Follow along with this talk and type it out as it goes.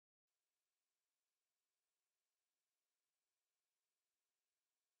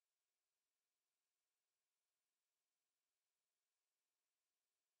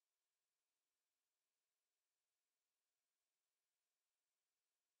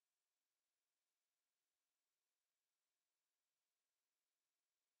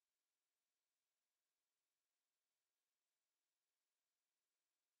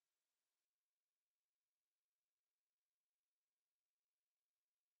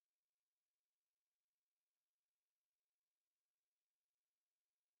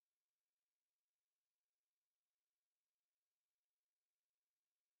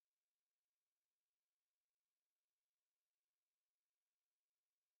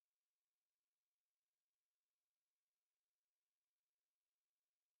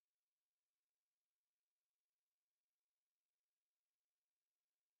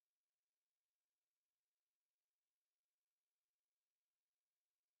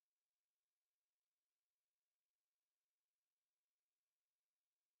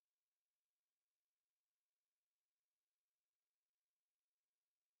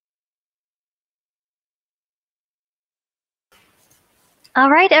All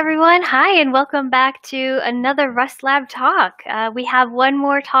right, everyone. Hi, and welcome back to another RustLab talk. We have one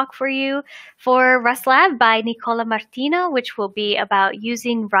more talk for you for RustLab by Nicola Martino, which will be about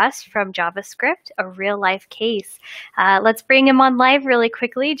using Rust from JavaScript, a real-life case. Let's bring him on live really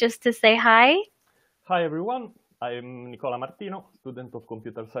quickly just to say hi. Hi, everyone. I'm Nicola Martino, student of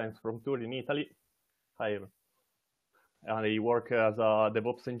computer science from Turin, Italy. Hi. I work as a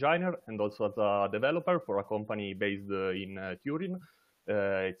DevOps engineer and also as a developer for a company based in Turin.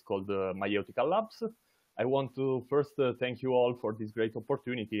 It's called Myotical Labs. I want to first thank you all for this great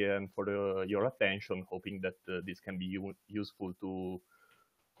opportunity and for your attention, hoping that this can be useful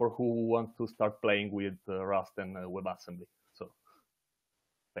for who want to start playing with Rust and WebAssembly. So,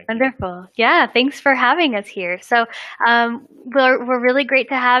 thank you. Wonderful. Yeah, thanks for having us here. So we're really great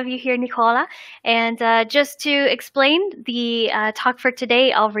to have you here, Nicola. And just to explain the talk for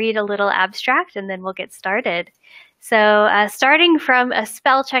today, I'll read a little abstract and then we'll get started. So starting from a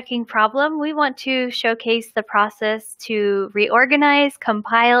spell checking problem, we want to showcase the process to reorganize,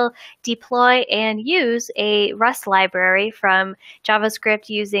 compile, deploy, and use a Rust library from JavaScript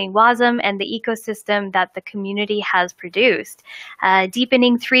using wasm and the ecosystem that the community has produced,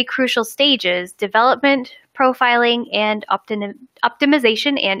 deepening three crucial stages: development, profiling, and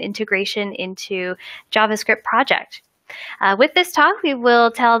optimization and integration into JavaScript project. With this talk, we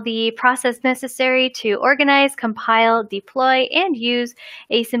will tell the process necessary to organize, compile, deploy, and use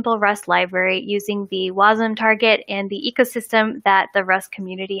a simple Rust library using the WASM target and the ecosystem that the Rust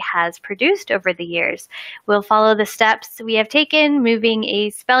community has produced over the years. We'll follow the steps we have taken, moving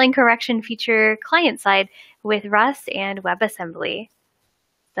a spelling correction feature client-side with Rust and WebAssembly.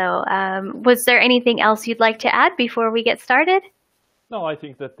 So was there anything else you'd like to add before we get started? No, I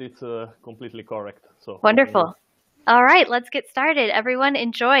think that it's completely correct. So wonderful. All right, let's get started. Everyone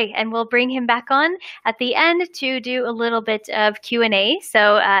enjoy, and we'll bring him back on at the end to do a little bit of Q&A.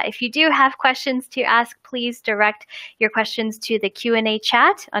 So if you do have questions to ask, please direct your questions to the Q&A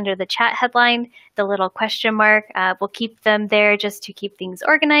chat under the chat headline, the little question mark. We'll keep them there just to keep things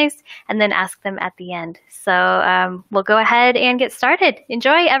organized and then ask them at the end. So we'll go ahead and get started.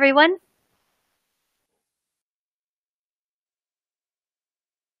 Enjoy, everyone.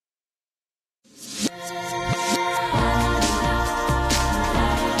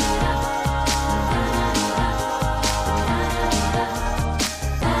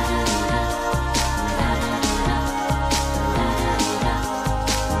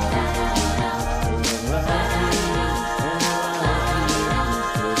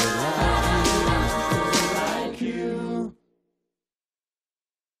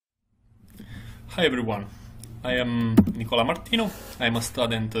 Hi everyone, I am Nicola Martino. I'm a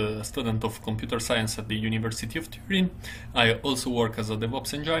student of computer science at the University of Turin. I also work as a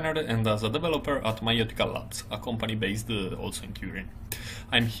DevOps engineer and as a developer at Myotical Labs, a company based also in Turin.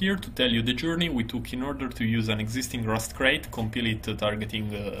 I'm here to tell you the journey we took in order to use an existing Rust crate, compile it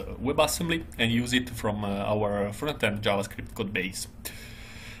targeting WebAssembly, and use it from our front-end JavaScript codebase.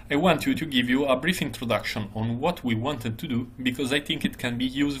 I want to give you a brief introduction on what we wanted to do, because I think it can be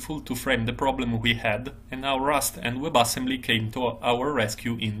useful to frame the problem we had and how Rust and WebAssembly came to our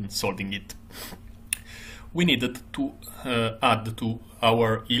rescue in solving it. We needed to add to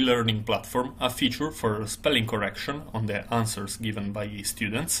our e-learning platform a feature for spelling correction on the answers given by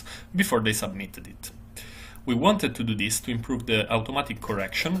students before they submitted it. We wanted to do this to improve the automatic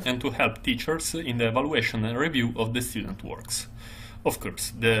correction and to help teachers in the evaluation and review of the student works. Of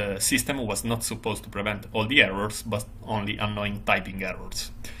course, the system was not supposed to prevent all the errors, but only annoying typing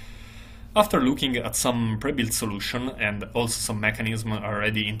errors. After looking at some pre-built solution and also some mechanism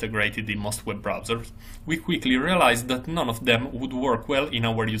already integrated in most web browsers, we quickly realized that none of them would work well in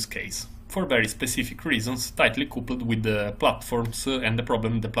our use case, for very specific reasons tightly coupled with the platforms and the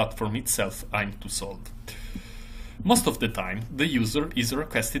problem the platform itself aimed to solve. Most of the time, the user is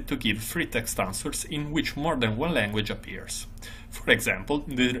requested to give free text answers in which more than one language appears. For example,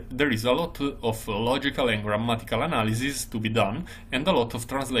 there is a lot of logical and grammatical analysis to be done and a lot of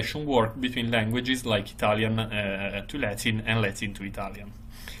translation work between languages like Italian to Latin and Latin to Italian.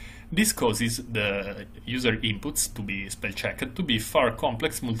 This causes the user inputs to be spell-checked to be far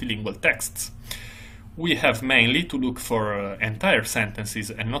complex multilingual texts. We have mainly to look for entire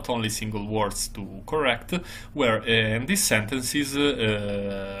sentences and not only single words to correct, where in these sentences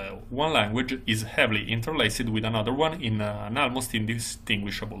one language is heavily interlaced with another one in an almost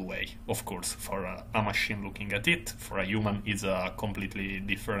indistinguishable way. Of course, for a machine looking at it, for a human is a completely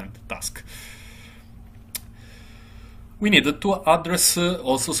different task. We needed to address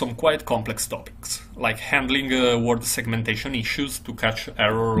also some quite complex topics, like handling word segmentation issues to catch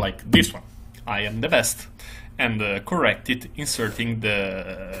error like this one. I am the best, and correct it inserting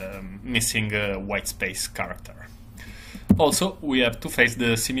the missing white space character. Also, we have to face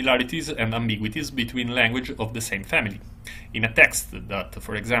the similarities and ambiguities between languages of the same family. In a text that,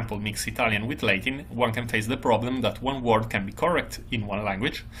 for example, mixes Italian with Latin, one can face the problem that one word can be correct in one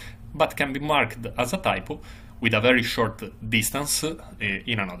language, but can be marked as a typo with a very short distance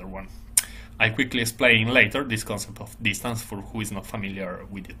in another one. I quickly explain later this concept of distance for who is not familiar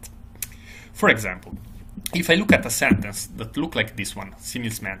with it. For example, if I look at a sentence that looks like this one,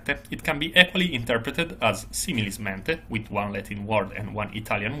 similismente, it can be equally interpreted as similismente, with one Latin word and one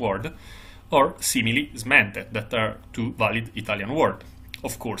Italian word, or simili-smente, that are two valid Italian words.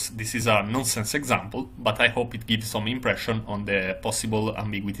 Of course, this is a nonsense example, but I hope it gives some impression on the possible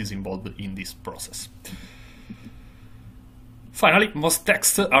ambiguities involved in this process. Finally, most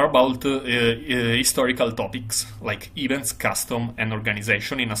texts are about historical topics, like events, custom, and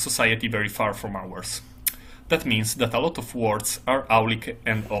organization in a society very far from ours. That means that a lot of words are aulic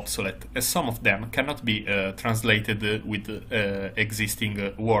and obsolete, as some of them cannot be translated with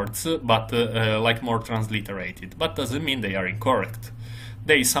existing words, but like more transliterated, but doesn't mean they are incorrect.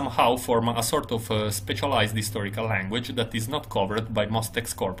 They somehow form a sort of specialized historical language that is not covered by most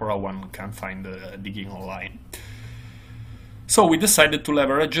text corpora one can find digging online. So we decided to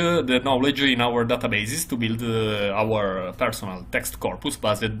leverage the knowledge in our databases to build our personal text corpus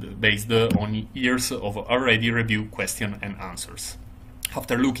based on years of already reviewed questions and answers.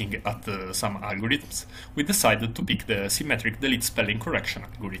 After looking at some algorithms, we decided to pick the symmetric delete spelling correction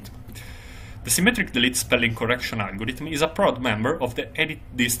algorithm. The symmetric delete spelling correction algorithm is a proud member of the edit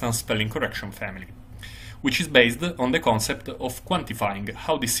distance spelling correction family, which is based on the concept of quantifying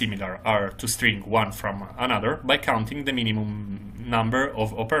how dissimilar are two strings one from another by counting the minimum number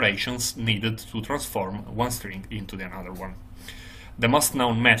of operations needed to transform one string into the another one. The most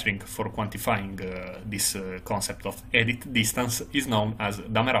known metric for quantifying this concept of edit distance is known as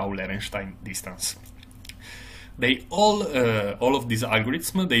Damerau-Levenstein distance. All of these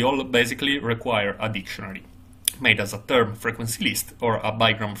algorithms, they all basically require a dictionary, made as a term frequency list or a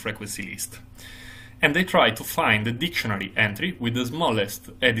bigram frequency list. And they try to find the dictionary entry with the smallest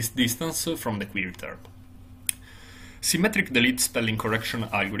edit distance from the query term. Symmetric delete spelling correction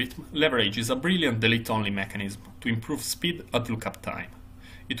algorithm leverages a brilliant delete-only mechanism to improve speed at lookup time.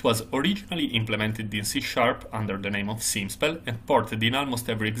 It was originally implemented in C# under the name of Simspell and ported in almost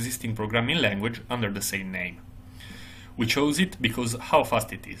every existing programming language under the same name. We chose it because how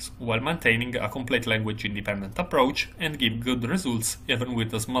fast it is, while maintaining a complete language-independent approach and give good results even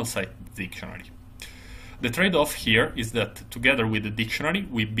with a small-sized dictionary. The trade-off here is that together with the dictionary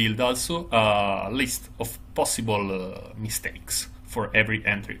we build also a list of possible mistakes for every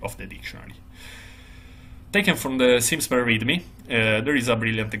entry of the dictionary. Taken from the Simspell README, there is a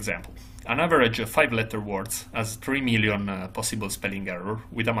brilliant example. An average 5-letter word has 3 million possible spelling errors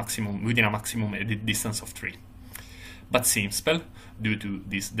within a maximum edit distance of 3. But Simspell, due to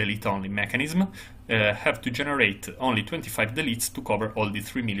this delete-only mechanism, have to generate only 25 deletes to cover all the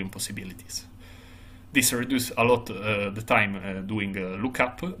 3 million possibilities. This reduces a lot the time doing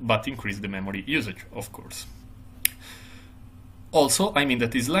lookup, but increases the memory usage, of course. Also, I mean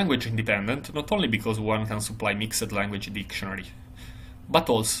that is language independent, not only because one can supply mixed language dictionary, but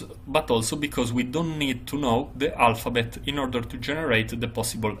also because we don't need to know the alphabet in order to generate the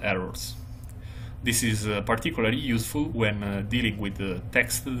possible errors. This is particularly useful when dealing with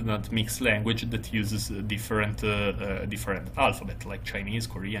text that mix language that uses different alphabet, like Chinese,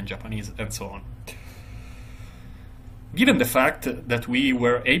 Korean, Japanese, and so on. Given the fact that we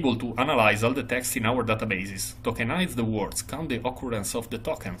were able to analyze all the text in our databases, tokenize the words, count the occurrence of the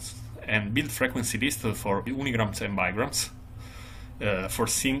tokens, and build frequency lists for unigrams and bigrams. For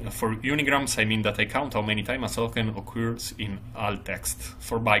unigrams, I mean that I count how many times a token occurs in alt text.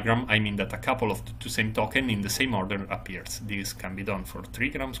 For bigram, I mean that a couple of the same token in the same order appears. This can be done for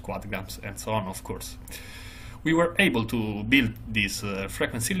trigrams, quadgrams, and so on, of course. We were able to build this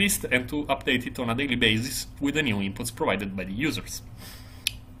frequency list and to update it on a daily basis with the new inputs provided by the users.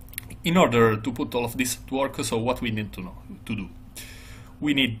 In order to put all of this to work, so what we need to do?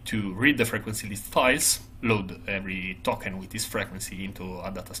 We need to read the frequency list files, load every token with this frequency into a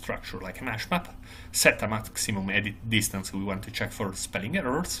data structure like an hash map, set a maximum edit distance we want to check for spelling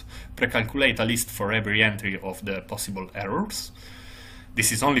errors, pre-calculate a list for every entry of the possible errors.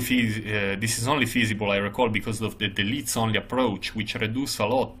 This is only feasible, I recall, because of the deletes-only approach, which reduces a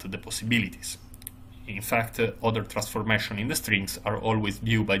lot the possibilities. In fact, other transformations in the strings are always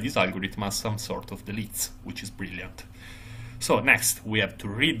viewed by this algorithm as some sort of deletes, which is brilliant. So next, we have to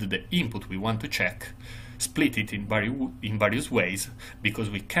read the input we want to check, split it in various ways, because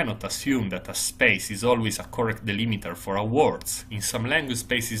we cannot assume that a space is always a correct delimiter for our words. In some language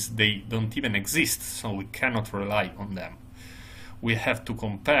spaces they don't even exist, so we cannot rely on them. We have to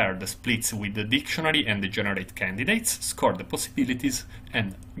compare the splits with the dictionary and generate candidates, score the possibilities,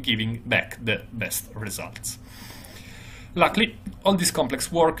 and giving back the best results. Luckily, all this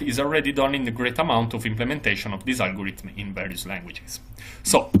complex work is already done in the great amount of implementation of this algorithm in various languages.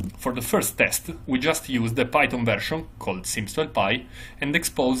 So, for the first test, we just use the Python version, called sims12py, and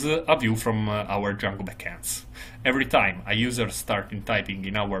expose a view from our Django backends. Every time a user started typing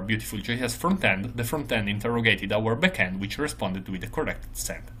in our beautiful JS frontend, the frontend interrogated our backend, which responded with the correct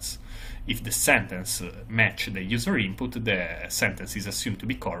sentence. If the sentence matched the user input, the sentence is assumed to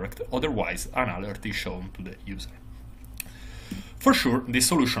be correct, otherwise an alert is shown to the user. For sure, this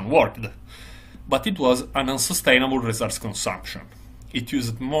solution worked, but it was an unsustainable resource consumption. It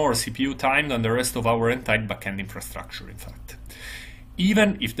used more CPU time than the rest of our entire backend infrastructure, in fact.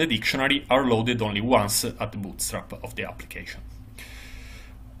 Even if the dictionary are loaded only once at the bootstrap of the application.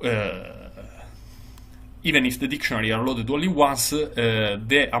 Even if the dictionary are loaded only once,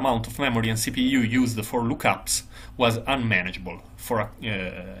 the amount of memory and CPU used for lookups was unmanageable,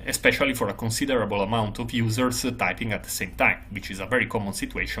 especially for a considerable amount of users typing at the same time, which is a very common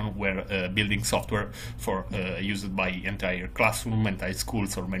situation where building software used by entire classroom, entire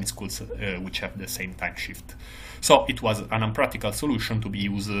schools, or many schools which have the same time shift. So it was an unpractical solution to be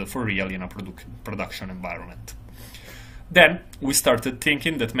used for real in a production environment. Then we started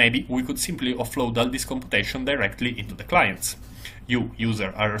thinking that maybe we could simply offload all this computation directly into the clients. You,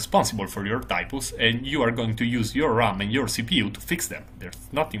 user, are responsible for your typos, and you are going to use your RAM and your CPU to fix them. There's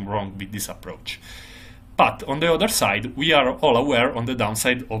nothing wrong with this approach. But on the other side, we are all aware on the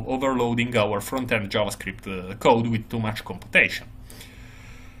downside of overloading our front-end JavaScript code with too much computation.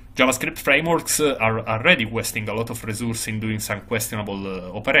 JavaScript frameworks are already wasting a lot of resources in doing some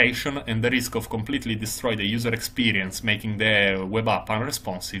questionable operation, and the risk of completely destroy the user experience, making the web app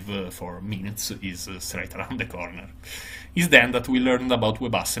unresponsive for minutes, is straight around the corner. It's then that we learned about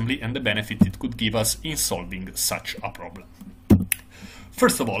WebAssembly and the benefit it could give us in solving such a problem.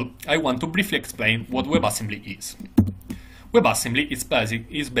 First of all, I want to briefly explain what WebAssembly is. WebAssembly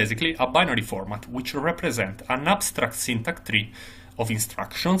is basically a binary format which represents an abstract syntax tree of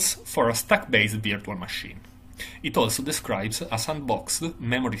instructions for a stack-based virtual machine. It also describes a sandboxed,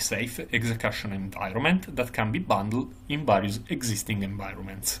 memory-safe execution environment that can be bundled in various existing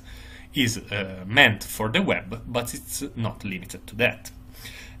environments. It is meant for the web, but it's not limited to that.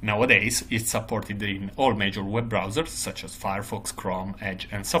 Nowadays, it's supported in all major web browsers such as Firefox, Chrome, Edge,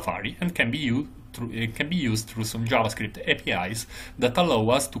 and Safari, and can be used through some JavaScript APIs that allow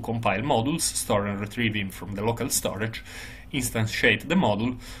us to compile modules, store and retrieve them from the local storage, instantiate the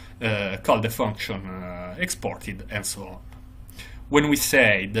module, call the function exported, and so on. When we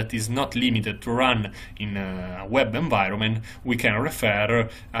say that is not limited to run in a web environment, we can refer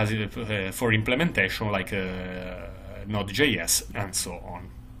for implementation like Node.js and so on.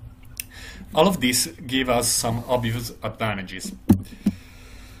 All of this give us some obvious advantages.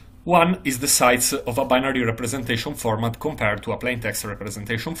 One is the size of a binary representation format compared to a plain text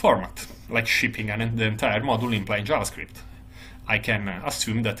representation format, like shipping the entire module in plain JavaScript. I can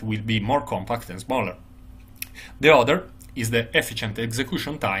assume that it will be more compact and smaller. The other is the efficient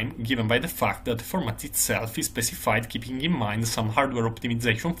execution time given by the fact that the format itself is specified keeping in mind some hardware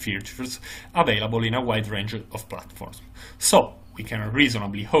optimization features available in a wide range of platforms. So, we can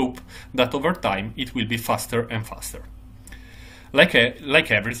reasonably hope that over time it will be faster and faster. Like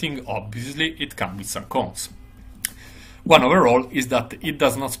everything, obviously, it comes with some cons. One overall is that it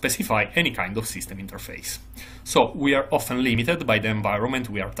does not specify any kind of system interface. So we are often limited by the environment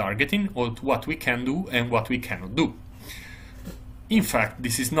we are targeting or what we can do and what we cannot do. In fact,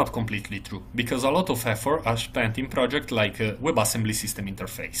 this is not completely true, because a lot of effort are spent in projects like WebAssembly system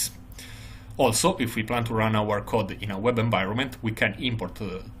interface. Also, if we plan to run our code in a web environment, we can import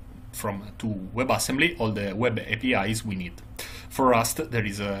to WebAssembly all the web APIs we need. For Rust, there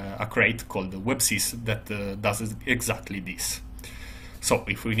is a crate called WebSys that does exactly this. So,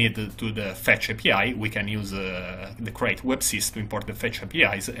 if we need to the fetch API, we can use the crate WebSys to import the fetch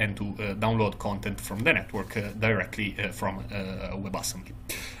APIs and to download content from the network directly from WebAssembly.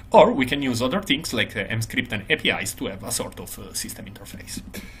 Or we can use other things like mscript and APIs to have a sort of system interface.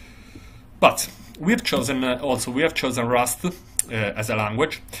 But we have chosen Rust as a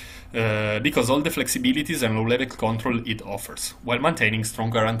language because all the flexibilities and low-level control it offers, while maintaining strong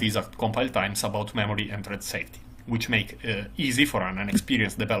guarantees at compile times about memory and thread safety, which make easy for an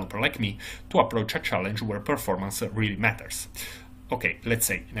inexperienced developer like me to approach a challenge where performance really matters. okay, let's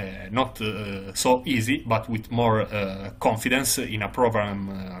say, not so easy, but with more confidence in a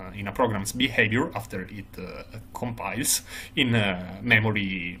program's behavior after it compiles in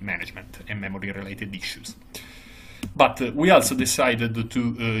memory management and memory-related issues. But we also decided to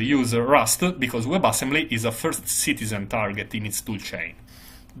use Rust because WebAssembly is a first citizen target in its toolchain.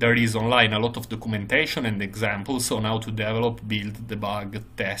 There is online a lot of documentation and examples on how to develop, build, debug,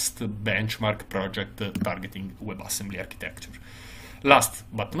 test, benchmark project targeting WebAssembly architecture. Last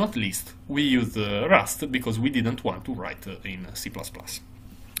but not least, we used Rust because we didn't want to write in C++.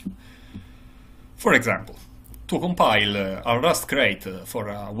 For example, to compile a Rust crate for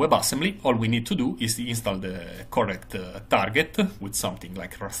WebAssembly, all we need to do is install the correct target with something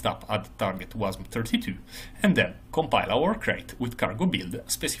like RustLab add target wasm-32, and then compile our crate with cargo build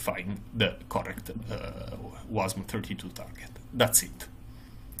specifying the correct wasm-32 target. That's it.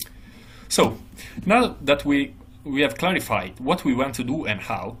 So, now that we have clarified what we want to do and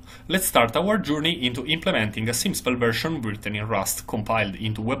how, let's start our journey into implementing a simple version written in Rust compiled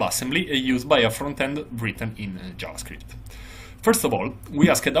into WebAssembly and used by a front-end written in JavaScript. First of all, we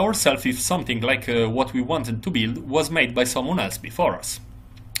asked ourselves if something like what we wanted to build was made by someone else before us.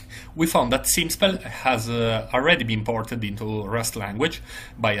 We found that Simspell has already been ported into Rust language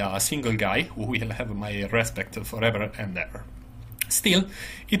by a single guy who will have my respect forever and ever. Still,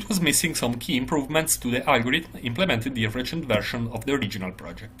 it was missing some key improvements to the algorithm implemented in the recent version of the original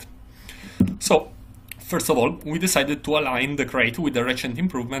project. So, first of all, we decided to align the crate with the recent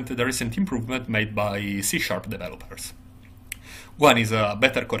improvement made by C# developers. One is a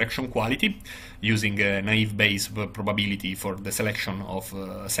better correction quality, using a naive-based probability for the selection of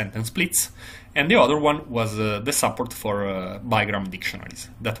sentence splits, and the other one was the support for bigram dictionaries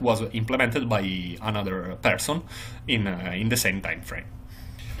that was implemented by another person in the same time frame.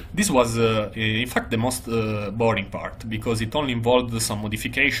 This was, in fact, the most boring part, because it only involved some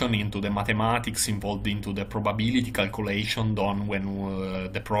modification into the mathematics involved into the probability calculation done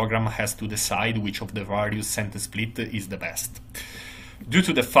when the program has to decide which of the various sentence split is the best. Due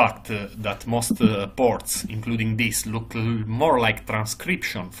to the fact that most ports, including this, look more like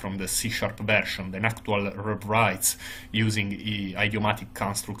transcription from the C# version than actual rewrites using idiomatic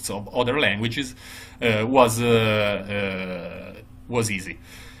constructs of other languages, was easy.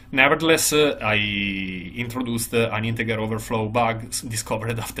 Nevertheless, I introduced an integer overflow bug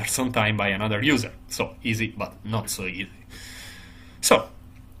discovered after some time by another user. So easy, but not so easy. So,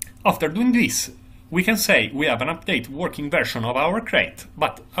 after doing this, we can say we have an update working version of our crate,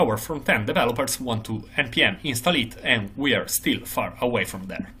 but our front-end developers want to npm install it, and we are still far away from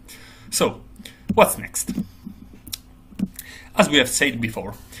there. So, what's next? As we have said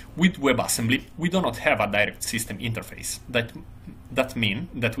before, with WebAssembly, we do not have a direct system interface. That means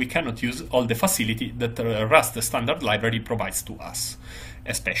that we cannot use all the facility that the Rust standard library provides to us.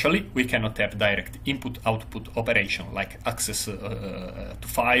 Especially, we cannot have direct input-output operation like access to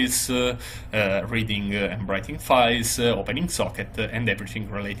files, reading and writing files, opening socket, and everything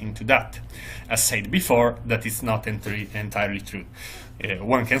relating to that. As said before, that is not entirely true.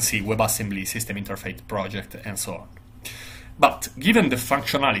 One can see WebAssembly system interface project and so on. But given the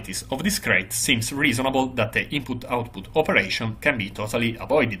functionalities of this crate, seems reasonable that the input-output operation can be totally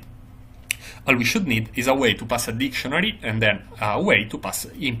avoided. All we should need is a way to pass a dictionary and then a way to pass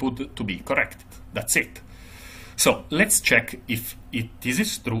input to be corrected. That's it. So let's check if this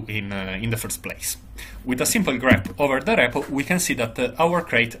is true in the first place. With a simple grep over the repo, we can see that our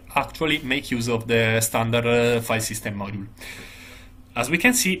crate actually makes use of the standard file system module. As we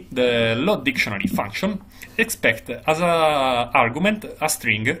can see, the load dictionary function expects as an argument a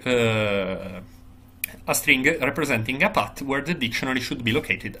string representing a path where the dictionary should be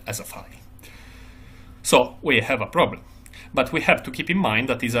located as a file. So we have a problem, but we have to keep in mind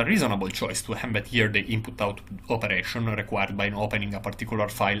that it is a reasonable choice to embed here the input-output operation required by opening a particular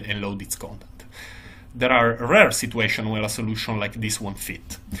file and load its content. There are rare situations where a solution like this won't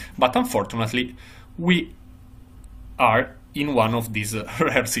fit, but unfortunately we are in one of these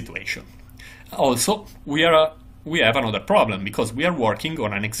rare situations. Also, we have another problem, because we are working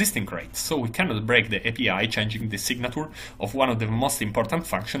on an existing crate, so we cannot break the API changing the signature of one of the most important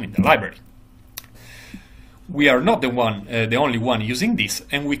functions in the library. We are not the only one using this,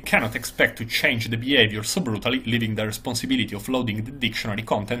 and we cannot expect to change the behavior so brutally, leaving the responsibility of loading the dictionary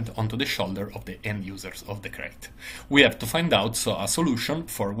content onto the shoulder of the end users of the crate. We have to find out a solution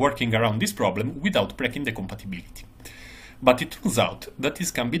for working around this problem without breaking the compatibility. But it turns out that this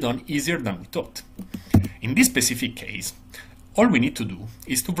can be done easier than we thought. In this specific case, all we need to do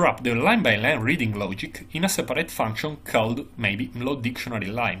is to wrap the line-by-line reading logic in a separate function called maybe load dictionary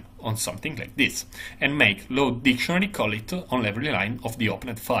line on something like this, and make load dictionary call it on every line of the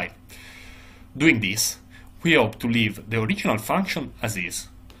opened file. Doing this, we hope to leave the original function as is,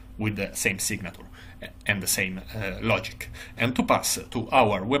 with the same signature and the same logic, and to pass to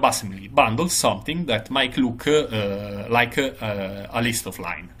our WebAssembly bundle something that might look like a list of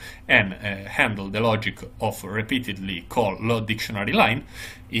lines, and handle the logic of repeatedly call load dictionary line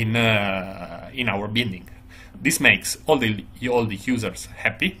in our binding. This makes all the users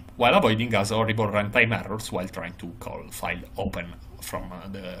happy, while avoiding us horrible runtime errors while trying to call file open from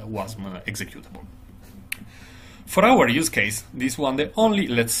the wasm executable. For our use case, this one the only,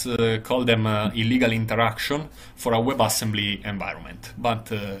 let's call them illegal interaction for a WebAssembly environment, but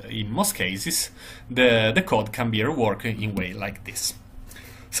in most cases the code can be reworked in a way like this.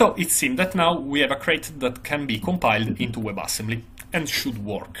 So it seems that now we have a crate that can be compiled into WebAssembly and should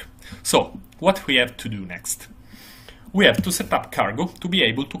work. So what we have to do next? We have to set up Cargo to be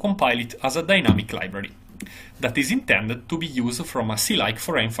able to compile it as a dynamic library that is intended to be used from a C-like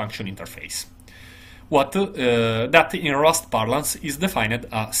foreign function interface. That in Rust parlance is defined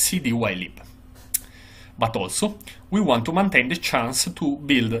as cdylib. But also, we want to maintain the chance to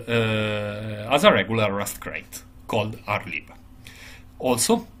build as a regular Rust crate, called rlib.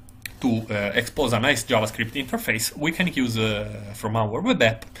 Also, to expose a nice JavaScript interface, we can use, from our web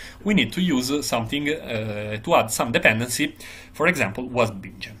app, we need to use something to add some dependency, for example,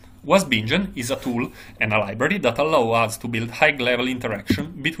 wasm-bindgen. wasm-bindgen is a tool and a library that allow us to build high-level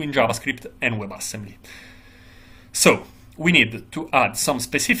interaction between JavaScript and WebAssembly. So, we need to add some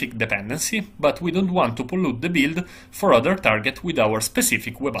specific dependency, but we don't want to pollute the build for other targets with our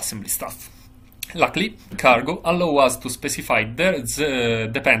specific WebAssembly stuff. Luckily, Cargo allows us to specify the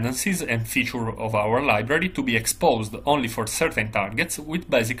dependencies and features of our library to be exposed only for certain targets with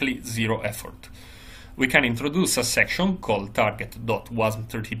basically zero effort. We can introduce a section called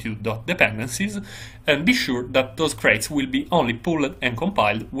target.wasm32.dependencies and be sure that those crates will be only pulled and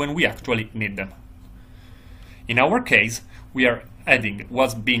compiled when we actually need them. In our case, we are adding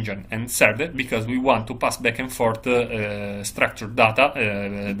wasm-bindgen and serde because we want to pass back and forth structured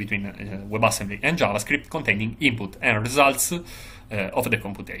data between WebAssembly and JavaScript containing input and results of the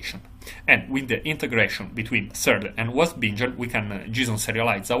computation. And with the integration between serde and wasm-bindgen, we can JSON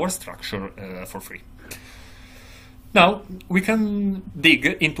serialize our structure for free. Now, we can dig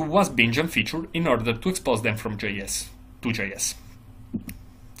into wasm-bindgen feature in order to expose them from JS to JS.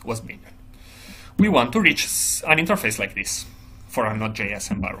 wasm-bindgen. We want to reach an interface like this for a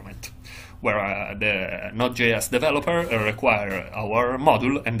Node.js environment, where the Node.js developer require our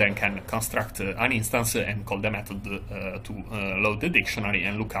module and then can construct an instance and call the method to load the dictionary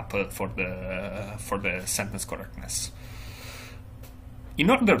and look up for the sentence correctness. In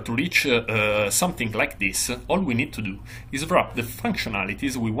order to reach something like this, all we need to do is wrap the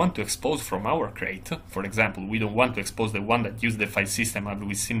functionalities we want to expose from our crate. For example, we don't want to expose the one that uses the file system as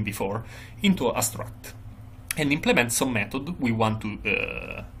we've seen before into a struct, and implement some method we want to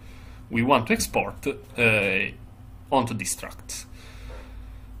export onto these structs.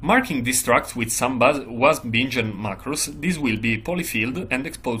 Marking these structs with some wasm-bindgen macros, this will be polyfilled and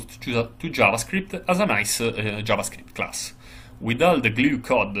exposed to JavaScript as a nice JavaScript class, with all the glue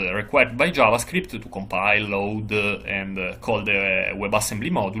code required by JavaScript to compile, load, and call the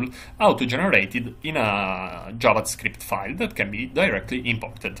WebAssembly module auto-generated in a JavaScript file that can be directly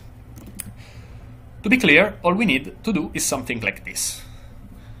imported. To be clear, all we need to do is something like this.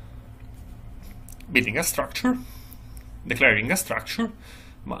 Building a structure, declaring a structure,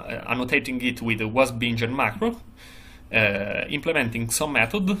 annotating it with a wasm-bindgen macro, implementing some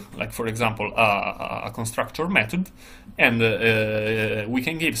method, like for example a constructor method, and we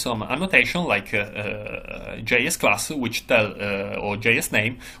can give some annotation like JS class which tell or JS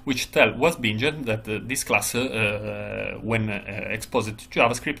name which tell wasm-bindgen that this class when exposed to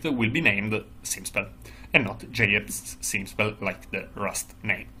JavaScript will be named simspell and not JS simspell like the Rust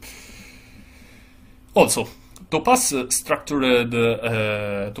name. Also, to pass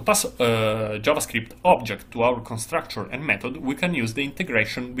JavaScript object to our constructor and method, we can use the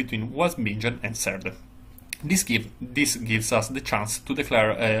integration between wasm-bindgen and serde. This gives us the chance to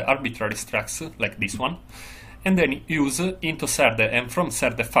declare arbitrary structs like this one, and then use into serde and from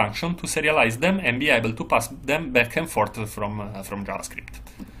serde function to serialize them and be able to pass them back and forth from JavaScript.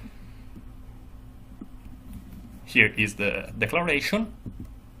 Here is the declaration,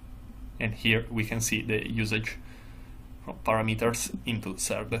 and here we can see the usage from parameters into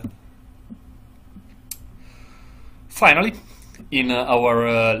serde. Finally, in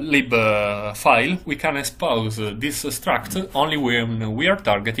our lib file, we can expose this struct only when we are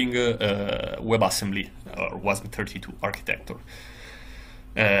targeting WebAssembly or wasm-32 architecture.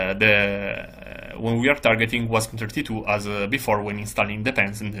 When we are targeting wasm-32 as before when installing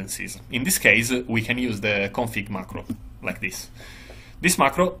dependencies. In this case, we can use the config macro like this. This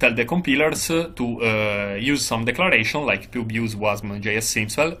macro tells the compilers to use some declaration like pub use wasm.js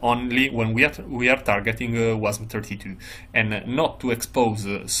simcell only when we are targeting wasm-32, and not to expose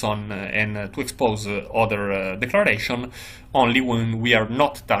other declaration only when we are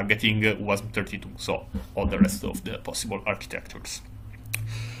not targeting wasm-32, so all the rest of the possible architectures.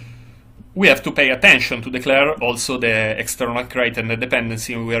 We have to pay attention to declare also the external crate and the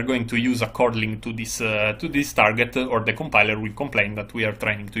dependency we are going to use according to this target, or the compiler will complain that we are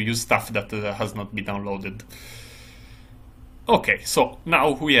trying to use stuff that has not been downloaded. Okay, so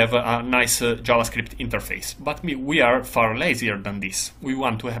now we have a nice JavaScript interface, but we are far lazier than this. We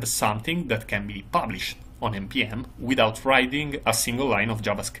want to have something that can be published on npm without writing a single line of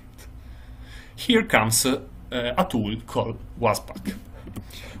JavaScript. Here comes a tool called waspack.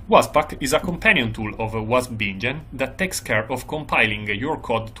 Waspack is a companion tool of wasm-bindgen that takes care of compiling your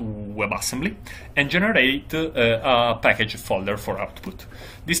code to WebAssembly and generate a package folder for output.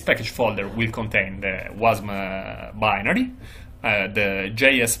 This package folder will contain the wasm binary, the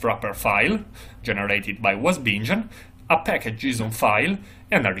JS wrapper file generated by wasm-bindgen, a package.json file,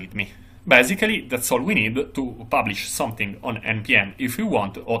 and a README. Basically, that's all we need to publish something on npm if we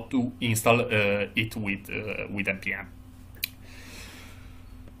want, or to install it with npm.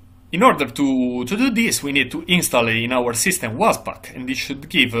 In order to do this, we need to install in our system waspack, and it should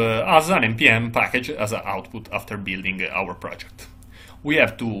give us an npm package as an output after building our project. We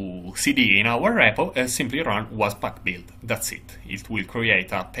have to cd in our repo and simply run waspack build. That's it. It will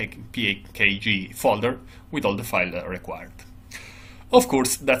create a pkg folder with all the files required. Of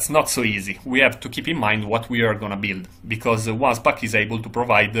course, that's not so easy. We have to keep in mind what we are gonna build, because waspack is able to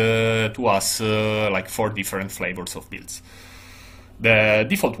provide to us like 4 different flavors of builds. The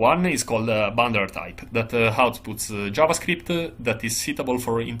default one is called bundler type, that outputs JavaScript that is suitable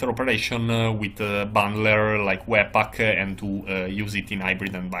for interoperation with bundler like Webpack and to use it in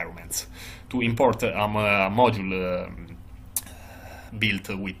hybrid environments. To import a module built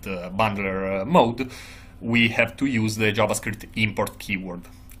with bundler mode, we have to use the JavaScript import keyword,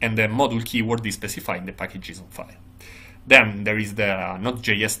 and the module keyword is specified in the package.json file. Then there is the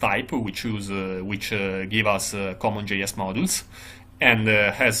Node.js type, which give us common JS modules. And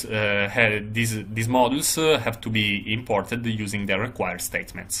these modules have to be imported using the required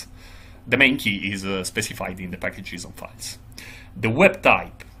statements. The main key is specified in the package.json files. The web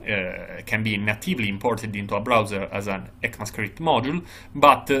type can be natively imported into a browser as an ECMAScript module,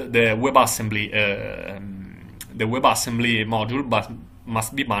 but the WebAssembly module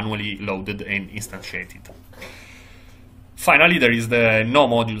must be manually loaded and instantiated. Finally, there is the no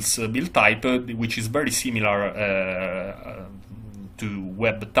modules build type, which is very similar to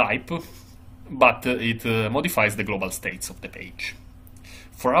web type, but it modifies the global states of the page.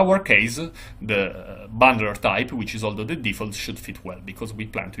 For our case, the bundler type, which is although the default, should fit well, because we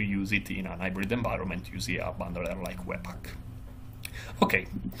plan to use it in a hybrid environment using a bundler like Webpack. Okay,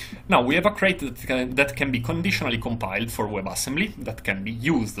 now we have a crate that can be conditionally compiled for WebAssembly, that can be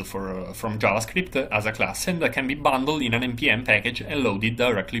used from JavaScript as a class, and that can be bundled in an npm package and loaded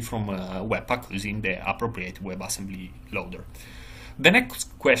directly from Webpack using the appropriate WebAssembly loader. The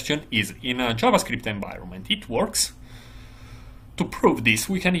next question is, in a JavaScript environment, it works? To prove this,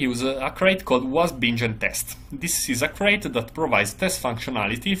 we can use a crate called wasm-bindgen test. This is a crate that provides test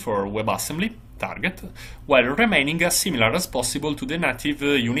functionality for WebAssembly target, while remaining as similar as possible to the native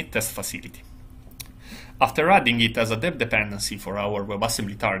unit test facility. After adding it as a dev dependency for our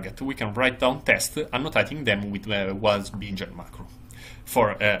WebAssembly target, we can write down tests, annotating them with the wasm-bindgen macro.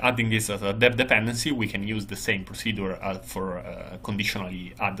 For adding this as a dev dependency, we can use the same procedure for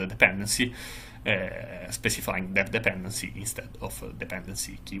conditionally add the dependency, specifying dev dependency instead of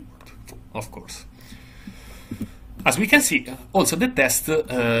dependency keyword, of course. As we can see, also the tests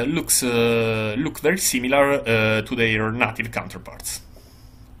look very similar to their native counterparts.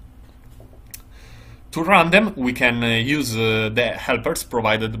 To run them, we can use the helpers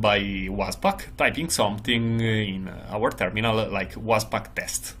provided by waspack, typing something in our terminal like waspack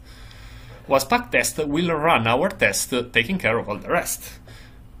test. Waspack test will run our test, taking care of all the rest.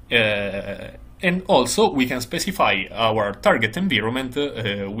 And also we can specify our target environment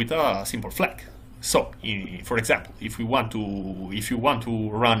with a simple flag. So, for example, if you want to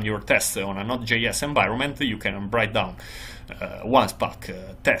run your test on a Node.js environment, you can write down waspack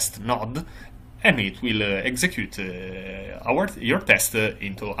test node and it will execute your test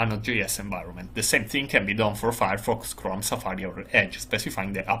into a Node.js environment. The same thing can be done for Firefox, Chrome, Safari, or Edge,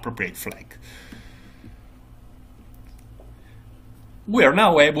 specifying the appropriate flag. We are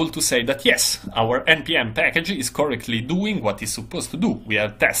now able to say that yes, our npm package is correctly doing what it's supposed to do. We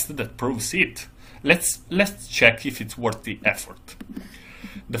have tests that proves it. Let's check if it's worth the effort.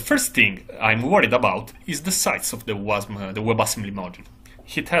 The first thing I'm worried about is the size of the WebAssembly module.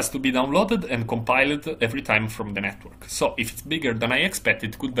 It has to be downloaded and compiled every time from the network. So if it's bigger than I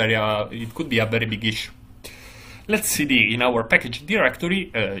expected, it could be a very big issue. Let's cd in our package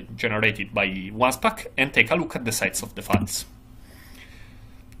directory generated by waspack and take a look at the size of the files.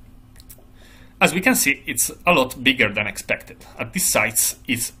 As we can see, it's a lot bigger than expected. At this size,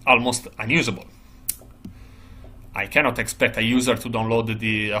 it's almost unusable. I cannot expect a user to download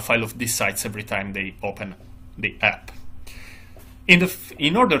a file of this size every time they open the app.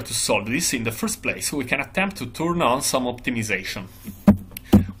 In order to solve this, in the first place, we can attempt to turn on some optimization.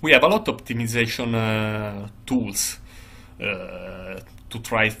 We have a lot of optimization tools to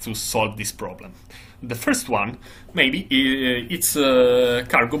try to solve this problem. The first one, maybe, it's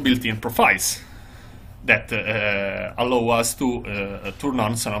cargo built-in profiles that allow us to turn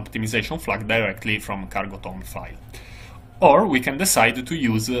on some optimization flag directly from cargo tom file. Or we can decide to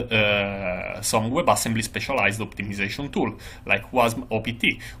use some WebAssembly specialized optimization tool, like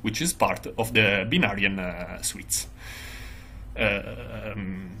wasm-opt, which is part of the binarian suites.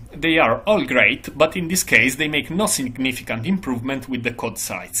 They are all great, but in this case they make no significant improvement with the code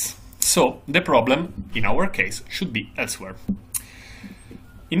size. So the problem, in our case, should be elsewhere.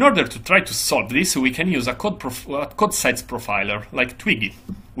 In order to try to solve this, we can use a code size profiler like Twiggy,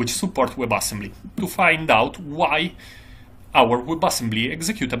 which supports WebAssembly, to find out why our WebAssembly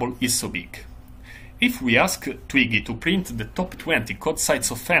executable is so big. If we ask Twiggy to print the top 20 code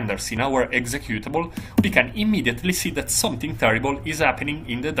size offenders in our executable, we can immediately see that something terrible is happening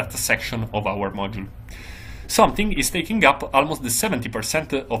in the data section of our module. Something is taking up almost the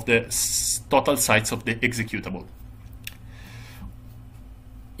 70% of the total size of the executable.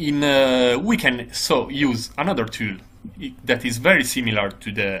 We can so use another tool that is very similar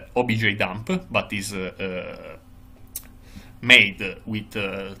to the objdump, but is made with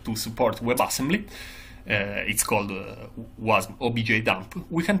to support WebAssembly. It's called wasm-bindgen.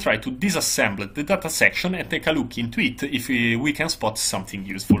 We can try to disassemble the data section and take a look into it if we can spot something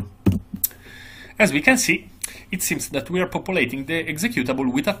useful. As we can see, it seems that we are populating the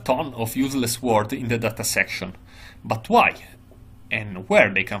executable with a ton of useless words in the data section. But why? And where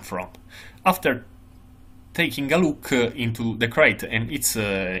they come from? After taking a look into the crate and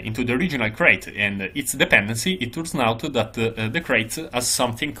into the original crate and its dependency, it turns out that the crate has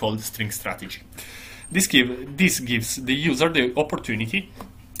something called string strategy. This gives the user the opportunity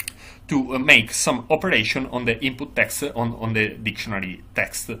to make some operation on the input text on the dictionary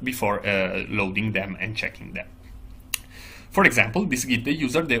text before loading them and checking them. For example, this gives the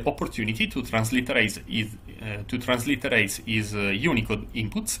user the opportunity to transliterate his Unicode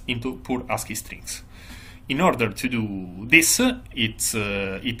inputs into pure ASCII strings. In order to do this, it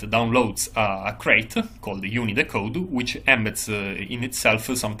downloads a crate called Unidecode, which embeds in itself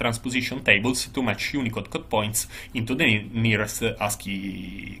some transposition tables to match Unicode code points into the nearest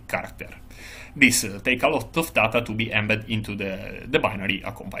ASCII character. This takes a lot of data to be embedded into the binary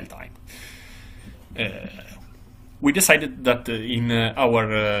at compile time. We decided that in our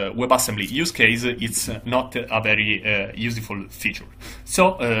WebAssembly use case, it's not a very useful feature.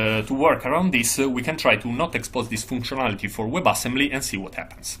 So to work around this, we can try to not expose this functionality for WebAssembly and see what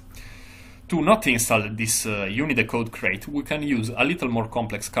happens. To not install this Unidecode crate, we can use a little more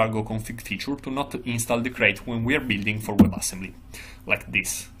complex cargo config feature to not install the crate when we are building for WebAssembly, like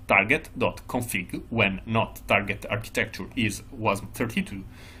this target.config when not target architecture is wasm32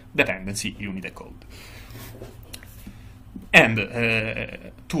 dependency Unidecode. And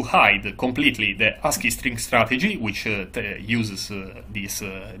to hide completely the ASCII string strategy, which uses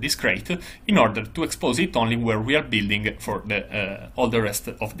this crate, in order to expose it only where we are building for all the rest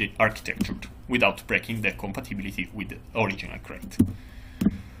of the architecture, without breaking the compatibility with the original crate.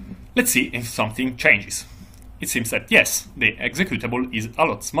 Let's see if something changes. It seems that yes, the executable is a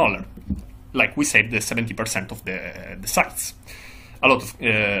lot smaller, like we saved the 70% of the size. A lot of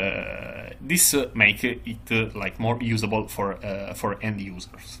this make it like more usable for end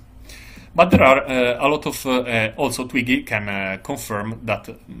users. But there are a lot of also Twiggy can confirm that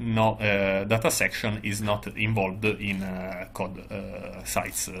no data section is not involved in code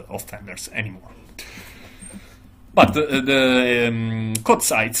size offenders anymore. But the code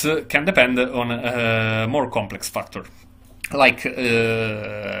size can depend on a more complex factor, like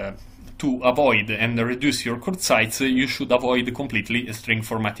to avoid and reduce your code size, you should avoid completely a string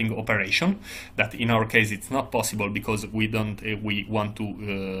formatting operation. That in our case it's not possible because we want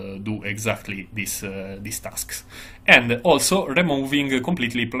to do exactly these tasks. And also removing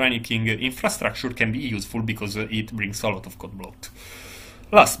completely planning infrastructure can be useful because it brings a lot of code bloat.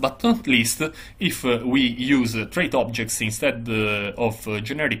 Last but not least, if we use trait objects instead of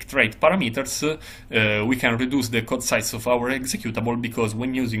generic trait parameters, we can reduce the code size of our executable, because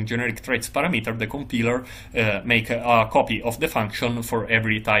when using generic traits parameter, the compiler make a copy of the function for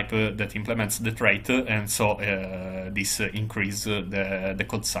every type that implements the trait, and so this increases the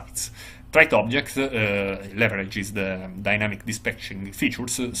code size. Trait object leverages the dynamic dispatching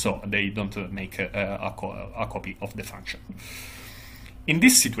features, so they don't make a copy of the function. In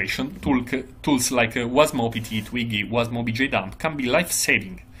this situation, tools like wasm-opt, Twiggy, wasm-bindgen can be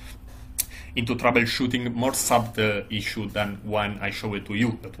life-saving into troubleshooting more subtle issue than one I showed it to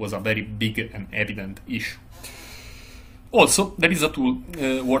you. That was a very big and evident issue. Also, there is a tool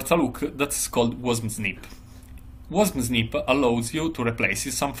worth a look that's called wasm-snip. Wasm-snip allows you to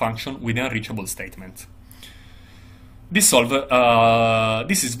replace some function with an unreachable statement. This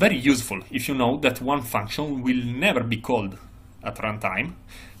is very useful if you know that one function will never be called at runtime,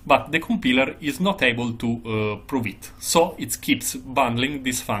 but the compiler is not able to prove it, so it keeps bundling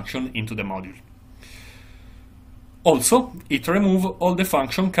this function into the module. Also, it removes all the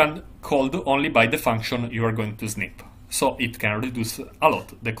function called only by the function you are going to snip, so it can reduce a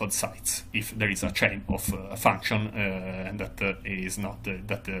lot the code size if there is a chain of a function and that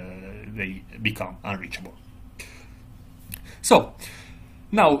they become unreachable. So,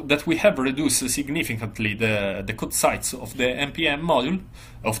 now that we have reduced significantly the code size of the npm module,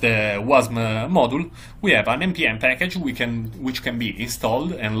 of the wasm module, we have an npm package which can be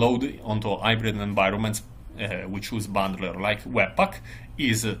installed and loaded onto hybrid environments which use bundler like Webpack,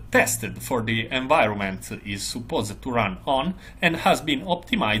 is tested for the environment is supposed to run on, and has been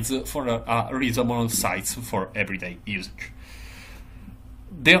optimized for a reasonable size for everyday usage.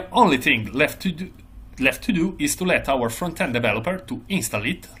 The only thing left to do is to let our front-end developer to install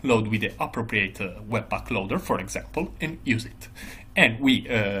it, load with the appropriate Webpack loader, for example, and use it. And we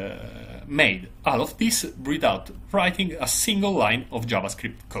made all of this without writing a single line of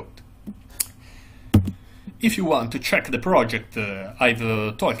JavaScript code. If you want to check the project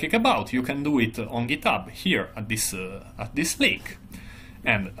I've talking about, you can do it on GitHub here at this link.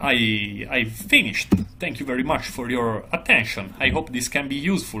 And I've finished. Thank you very much for your attention. I hope this can be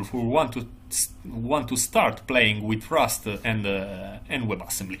useful for who want to start playing with Rust and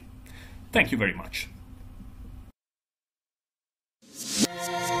WebAssembly. Thank you very much.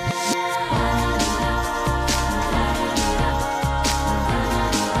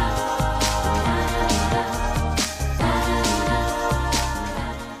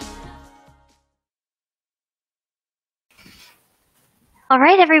 All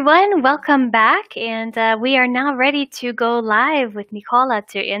right, everyone, welcome back. And we are now ready to go live with Nicola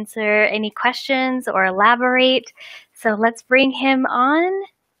to answer any questions or elaborate. So let's bring him on.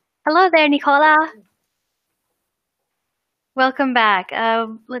 Hello there, Nicola. Welcome back.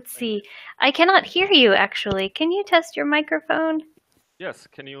 Let's see. I cannot hear you, actually. Can you test your microphone? Yes,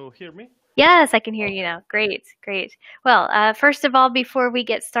 can you hear me? Yes, I can hear you now. Great, great. Well, first of all, before we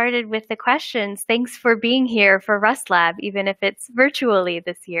get started with the questions, thanks for being here for RustLab, even if it's virtually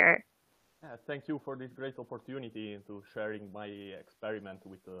this year. Thank you for this great opportunity to sharing my experiment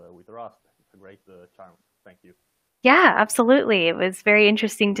with Rust. It's a great chance. Thank you. Yeah, absolutely. It was very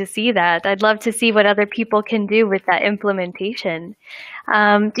interesting to see that. I'd love to see what other people can do with that implementation.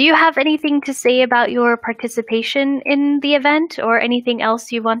 Do you have anything to say about your participation in the event, or anything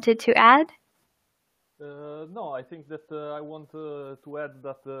else you wanted to add? No, I think that I want to add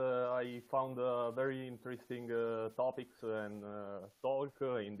that I found very interesting topics and talk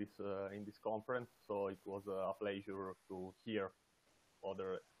in this conference. So it was a pleasure to hear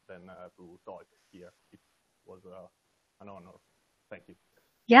other than to talk here. It was an honor. Thank you.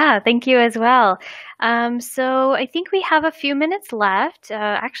 Yeah, thank you as well. So I think we have a few minutes left.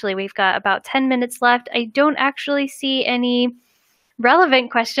 Actually, we've got about 10 minutes left. I don't actually see any relevant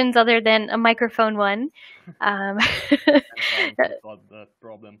questions other than a microphone one. That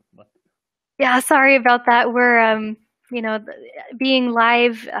problem, but yeah, sorry about that. We're, being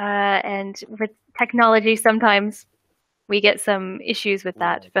live and with technology, sometimes we get some issues with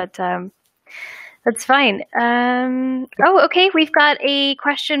that, but that's fine. Oh, okay. We've got a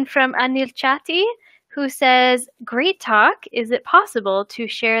question from Anil Chatti, who says, "Great talk. Is it possible to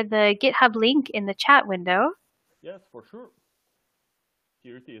share the GitHub link in the chat window?" Yes, for sure.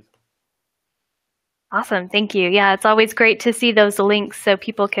 Here it is. Awesome. Thank you. Yeah, it's always great to see those links so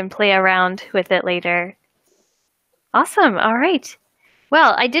people can play around with it later. Awesome. All right.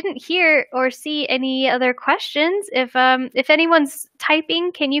 Well, I didn't hear or see any other questions. If anyone's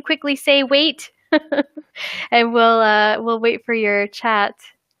typing, can you quickly say wait? And we'll wait for your chat.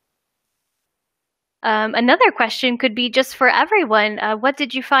 Another question could be just for everyone. What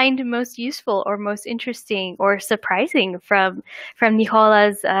did you find most useful or most interesting or surprising from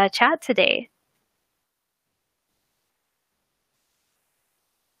Nicola's chat today?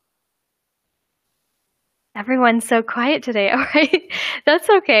 Everyone's so quiet today. All right. That's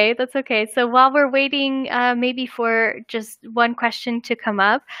okay. That's okay. So while we're waiting, maybe for just one question to come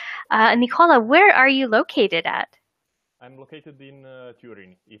up, Nicola, where are you located at? I'm located in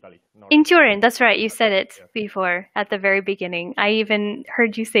Turin, Italy. In Turin, that's right. You said it Yes. before at the very beginning. I even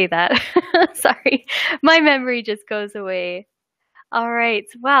heard you say that. Sorry. My memory just goes away. All right.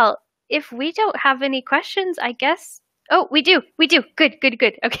 Well, if we don't have any questions, I guess. Oh, we do. We do. Good, good,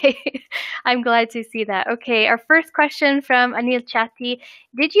 good. Okay. I'm glad to see that. Okay. Our first question from Anil Chatti.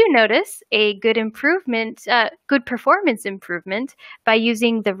 Did you notice a good performance improvement by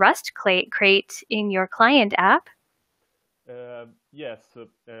using the Rust crate in your client app? Yes,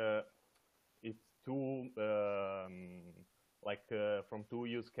 it's two from two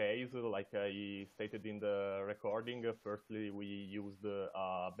use cases. Like I stated in the recording, firstly we used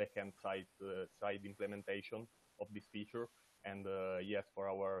backend side implementation of this feature, and yes, for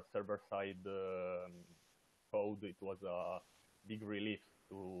our server side code, it was a big relief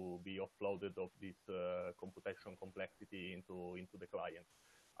to be offloaded of this computation complexity into the client.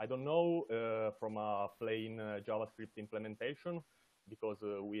 I don't know from a plain JavaScript implementation, because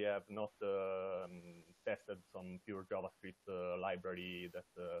we have not tested some pure JavaScript library that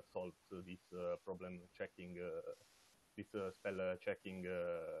solves this problem checking, this spell checking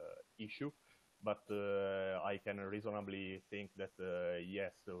issue. But I can reasonably think that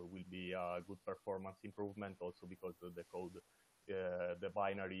yes, will be a good performance improvement, also because the code, the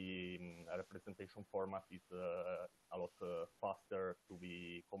binary representation format is a lot faster to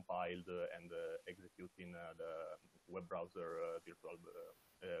be compiled and execute in the web browser virtual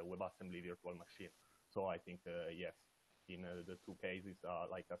WebAssembly virtual machine. So I think yes, in the two cases,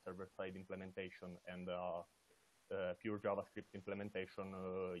 like a server-side implementation and pure JavaScript implementation,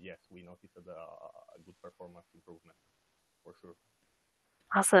 yes, we noticed a good performance improvement for sure.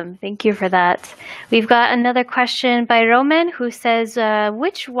 Awesome. Thank you for that. We've got another question by Roman who says,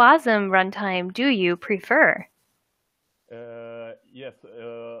 which WASM runtime do you prefer? Yes,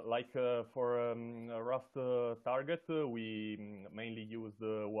 for Rust target, we mainly use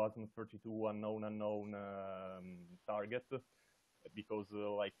the wasm-32 unknown target, because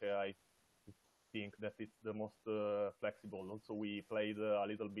I think that it's the most flexible. Also, we played a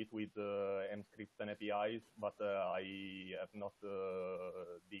little bit with mscripts and APIs, but I have not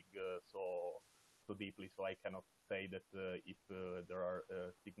dig so deeply, so I cannot say that if there are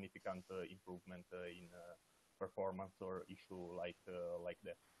significant improvement in performance or issue like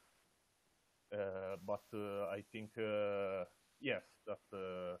that. But I think yes,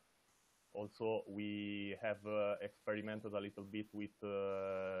 that also we have experimented a little bit with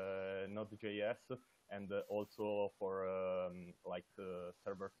Node.js, and also for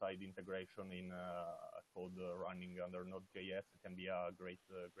server-side integration in code running under Node.js can be a great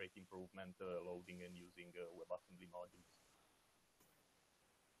improvement, loading and using WebAssembly modules.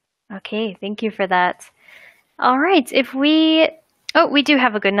 Okay, thank you for that. All right, we do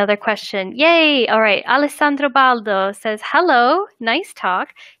have another question. Yay! All right, Alessandro Baldo says, hello, nice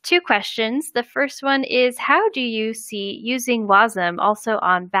talk. Two questions. The first one is, how do you see using WASM also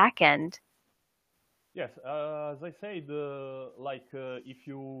on backend? Yes, as I said, if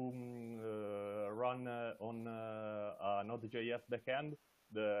you run on a Node.js backend,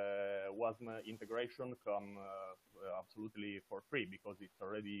 the WASM integration come absolutely for free, because it's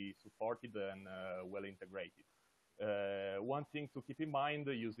already supported and well integrated. One thing to keep in mind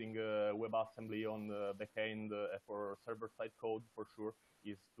using WebAssembly on the backend for server-side code, for sure,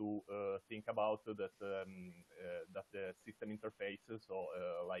 is to think about that the system interfaces, so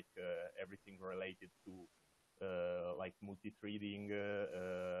everything related to multi-threading,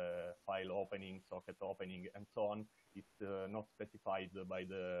 file opening, socket opening, and so on, it's not specified by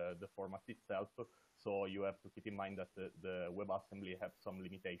the format itself. So you have to keep in mind that the WebAssembly have some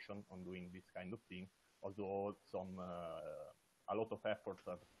limitation on doing this kind of thing, although a lot of efforts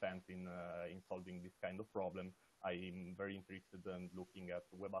are spent in solving this kind of problem. I'm very interested in looking at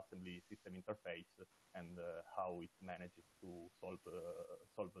WebAssembly system interface and how it manages to solve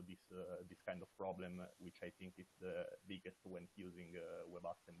this kind of problem, which I think is the biggest when using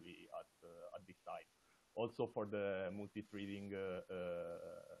WebAssembly at this time. Also for the multi-threading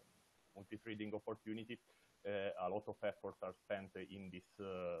opportunity, a lot of efforts are spent in this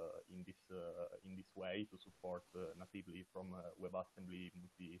way to support natively from WebAssembly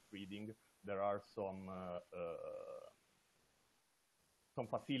multi-threading. There are some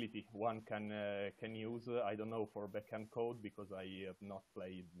facility one can use. I don't know for backend code because I have not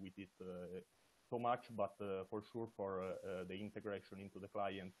played with it so much, but for sure for the integration into the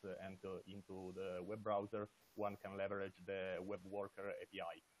client and into the web browser, one can leverage the web worker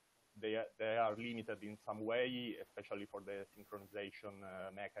API. They are limited in some way, especially for the synchronization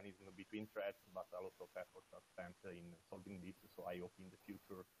mechanism between threads, but a lot of efforts are spent in solving this, so I hope in the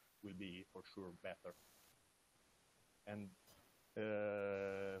future will be for sure better. And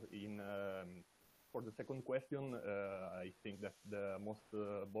for the second question, I think that the most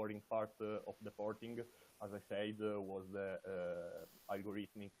boring part of the porting, as I said, was the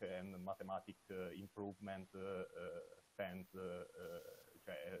algorithmic and mathematic improvement spent.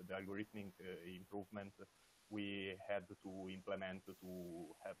 The algorithmic improvement we had to implement to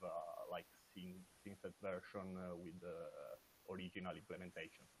have like synced version with the original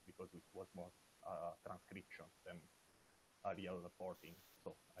implementation, because it was more transcription than a real porting.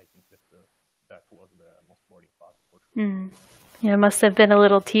 So I think that that was the most boring part for sure. Yeah, it must have been a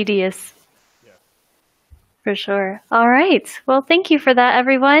little tedious. Yeah. For sure. All right. Well, thank you for that,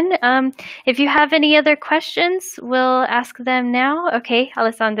 everyone. If you have any other questions, we'll ask them now. Okay,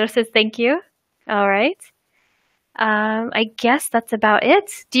 Alessandro says thank you. All right. I guess that's about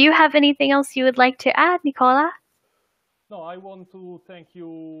it. Do you have anything else you would like to add, Nicola? No, I want to thank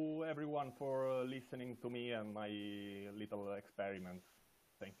you, everyone, for listening to me and my little experiment.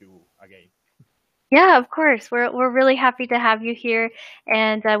 Thank you again. Yeah, of course. We're really happy to have you here,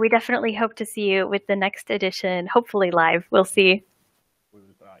 and we definitely hope to see you with the next edition, hopefully live. We'll see. We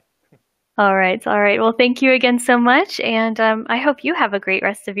will try. All right. All right. Well, thank you again so much, and I hope you have a great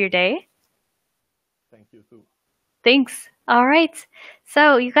rest of your day. Thank you, too. Thanks. All right.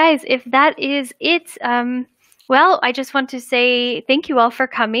 So, you guys, if that is it, well, I just want to say thank you all for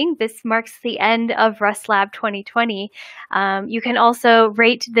coming. This marks the end of RustLab 2020. You can also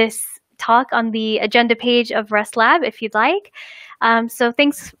rate this talk on the agenda page of RustLab if you'd like. So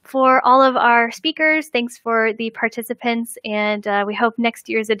thanks for all of our speakers. Thanks for the participants. And we hope next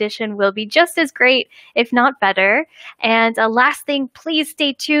year's edition will be just as great, if not better. And last thing, please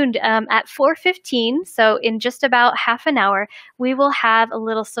stay tuned at 4:15. So in just about half an hour, we will have a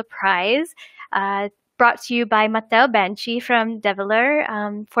little surprise brought to you by Matteo Banci from Develer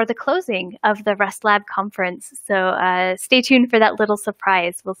for the closing of the RustLab conference. So stay tuned for that little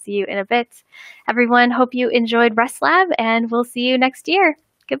surprise. We'll see you in a bit. Everyone, hope you enjoyed RustLab, and we'll see you next year.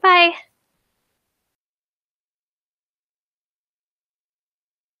 Goodbye.